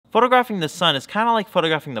Photographing the sun is kind of like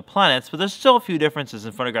photographing the planets, but there's still a few differences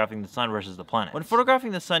in photographing the sun versus the planets. When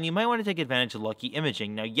photographing the sun, you might want to take advantage of lucky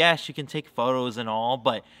imaging. Now, yes, you can take photos and all,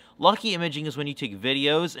 but lucky imaging is when you take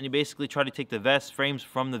videos and you basically try to take the best frames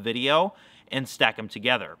from the video and stack them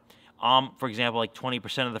together. For example, like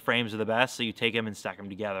 20% of the frames are the best, so you take them and stack them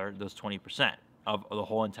together, those 20% of the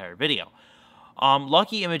whole entire video.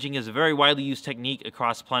 Lucky imaging is a very widely used technique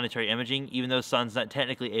across planetary imaging. Even though the sun's not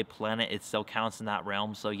technically a planet, it still counts in that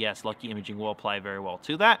realm. So yes, lucky imaging will apply very well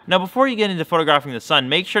to that. Now, before you get into photographing the sun,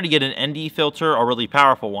 make sure to get an ND filter, a really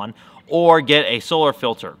powerful one, or get a solar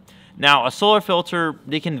filter. Now, a solar filter,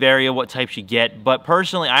 they can vary what types you get, but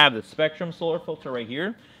personally, I have the Spectrum solar filter right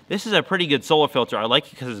here. This is a pretty good solar filter. I like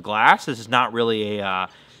it because it's glass. This is not really a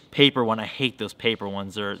paper one. I hate those paper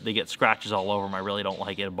ones. They get scratches all over them. I really don't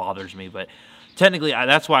like it. It bothers me, but technically,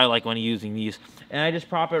 that's why I like when using these. And I just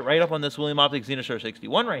prop it right up on this William Optic Xenostar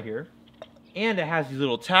 61 right here. And it has these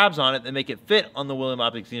little tabs on it that make it fit on the William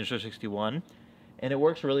Optic Xenostar 61. And it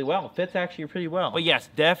works really well. It fits actually pretty well. But yes,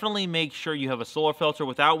 definitely make sure you have a solar filter.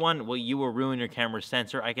 Without one, well, you will ruin your camera's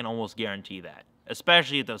sensor. I can almost guarantee that,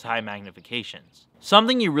 especially at those high magnifications.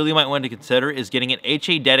 Something you really might want to consider is getting an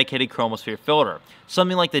HA dedicated chromosphere filter.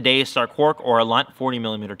 Something like the Daystar Quark or a Lunt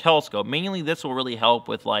 40mm telescope. Mainly this will really help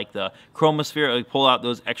with like the chromosphere, like pull out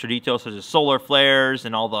those extra details such as solar flares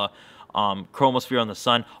and all the chromosphere on the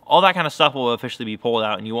sun. All that kind of stuff will officially be pulled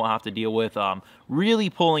out and you won't have to deal with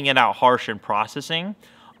really pulling it out harsh and processing.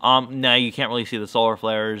 Now you can't really see the solar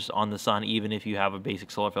flares on the sun even if you have a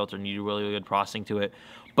basic solar filter and you do really good processing to it.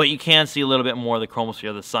 But you can see a little bit more of the chromosphere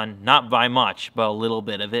of the sun, not by much, but a little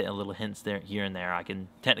bit of it, a little hints there, here and there. I can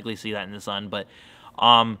technically see that in the sun, but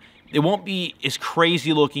it won't be as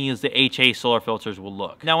crazy looking as the HA solar filters will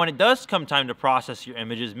look. Now, when it does come time to process your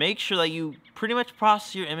images, make sure that you pretty much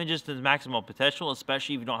process your images to the maximum potential,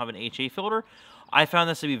 especially if you don't have an HA filter. I found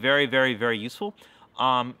this to be very, very, very useful.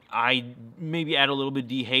 I maybe add a little bit of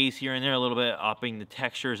dehaze here and there, a little bit upping the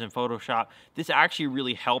textures in Photoshop. This actually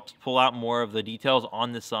really helps pull out more of the details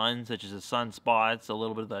on the sun, such as the sunspots, a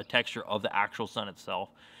little bit of the texture of the actual sun itself.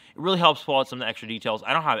 It really helps pull out some of the extra details.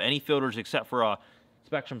 I don't have any filters except for a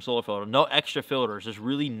Spectrum solar filter. No extra filters. There's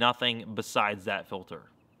really nothing besides that filter.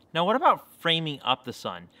 Now, what about framing up the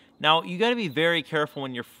sun? Now, you got to be very careful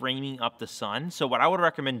when you're framing up the sun. So what I would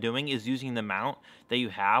recommend doing is using the mount that you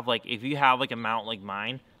have. Like if you have like a mount like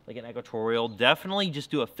mine, like an equatorial, definitely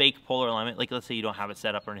just do a fake polar alignment. Like let's say you don't have it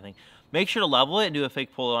set up or anything. Make sure to level it and do a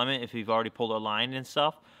fake polar alignment if you've already polar aligned and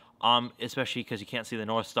stuff. Especially because you can't see the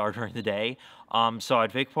North Star during the day. So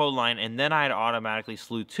I'd fake polar align and then I'd automatically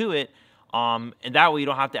slew to it. And that way you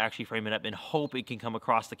don't have to actually frame it up and hope it can come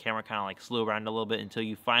across the camera, kind of like slew around a little bit until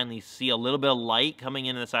you finally see a little bit of light coming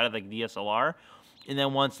in the side of the DSLR. And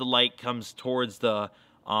then once the light comes towards the,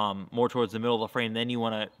 more towards the middle of the frame, then you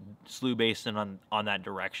want to slew based on that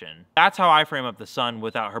direction. That's how I frame up the sun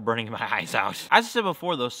without her burning my eyes out. As I said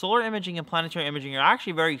before though, solar imaging and planetary imaging are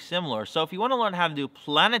actually very similar. So if you want to learn how to do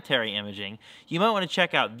planetary imaging, you might want to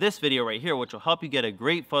check out this video right here, which will help you get a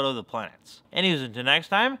great photo of the planets. Anyways, until next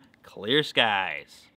time, clear skies.